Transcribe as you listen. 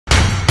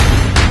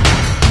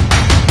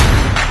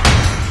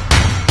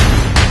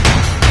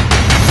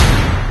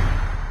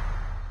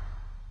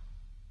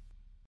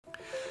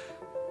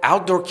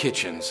Outdoor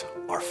kitchens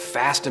are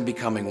fast in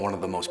becoming one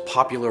of the most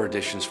popular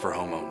additions for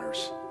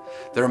homeowners.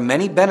 There are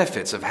many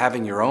benefits of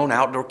having your own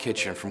outdoor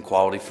kitchen from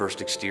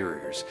QualityFirst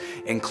Exteriors,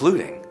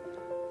 including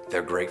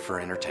they're great for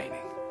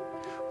entertaining.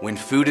 When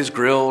food is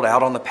grilled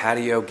out on the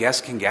patio,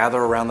 guests can gather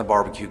around the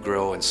barbecue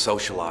grill and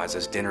socialize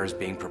as dinner is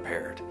being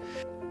prepared.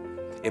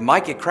 It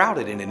might get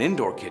crowded in an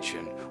indoor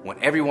kitchen when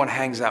everyone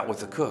hangs out with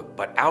the cook,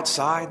 but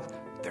outside,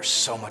 there's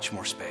so much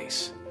more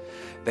space.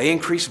 They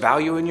increase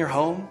value in your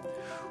home.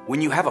 When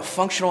you have a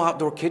functional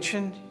outdoor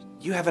kitchen,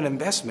 you have an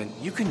investment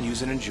you can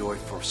use and enjoy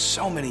for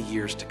so many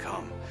years to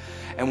come.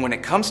 And when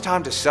it comes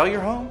time to sell your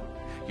home,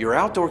 your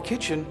outdoor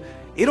kitchen,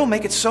 it'll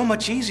make it so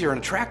much easier and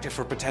attractive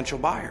for potential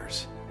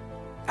buyers.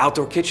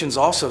 Outdoor kitchens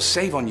also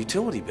save on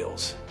utility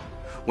bills.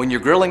 When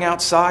you're grilling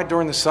outside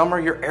during the summer,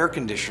 your air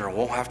conditioner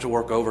won't have to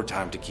work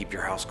overtime to keep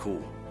your house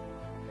cool.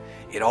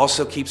 It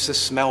also keeps the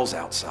smells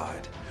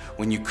outside.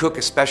 When you cook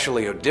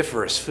especially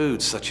odoriferous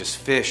foods such as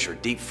fish or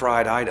deep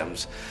fried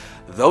items,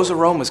 those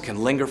aromas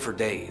can linger for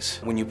days.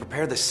 When you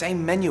prepare the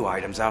same menu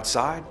items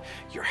outside,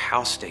 your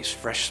house stays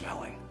fresh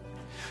smelling.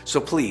 So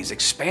please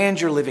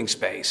expand your living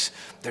space.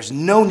 There's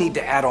no need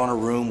to add on a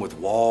room with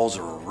walls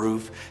or a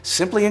roof.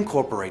 Simply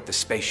incorporate the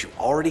space you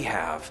already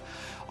have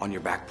on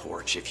your back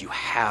porch. If you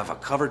have a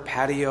covered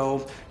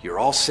patio, you're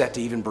all set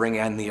to even bring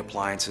in the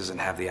appliances and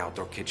have the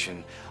outdoor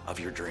kitchen of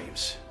your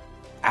dreams.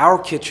 Our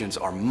kitchens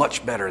are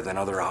much better than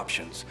other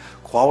options.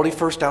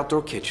 QualityFirst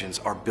outdoor kitchens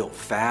are built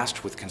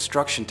fast with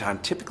construction time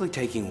typically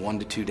taking 1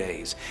 to 2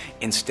 days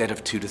instead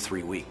of 2 to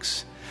 3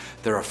 weeks.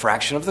 They're a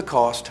fraction of the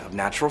cost of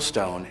natural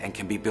stone and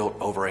can be built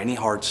over any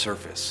hard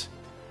surface.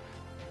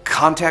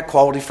 Contact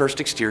QualityFirst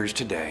Exteriors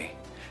today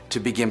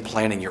to begin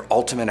planning your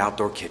ultimate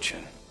outdoor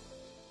kitchen.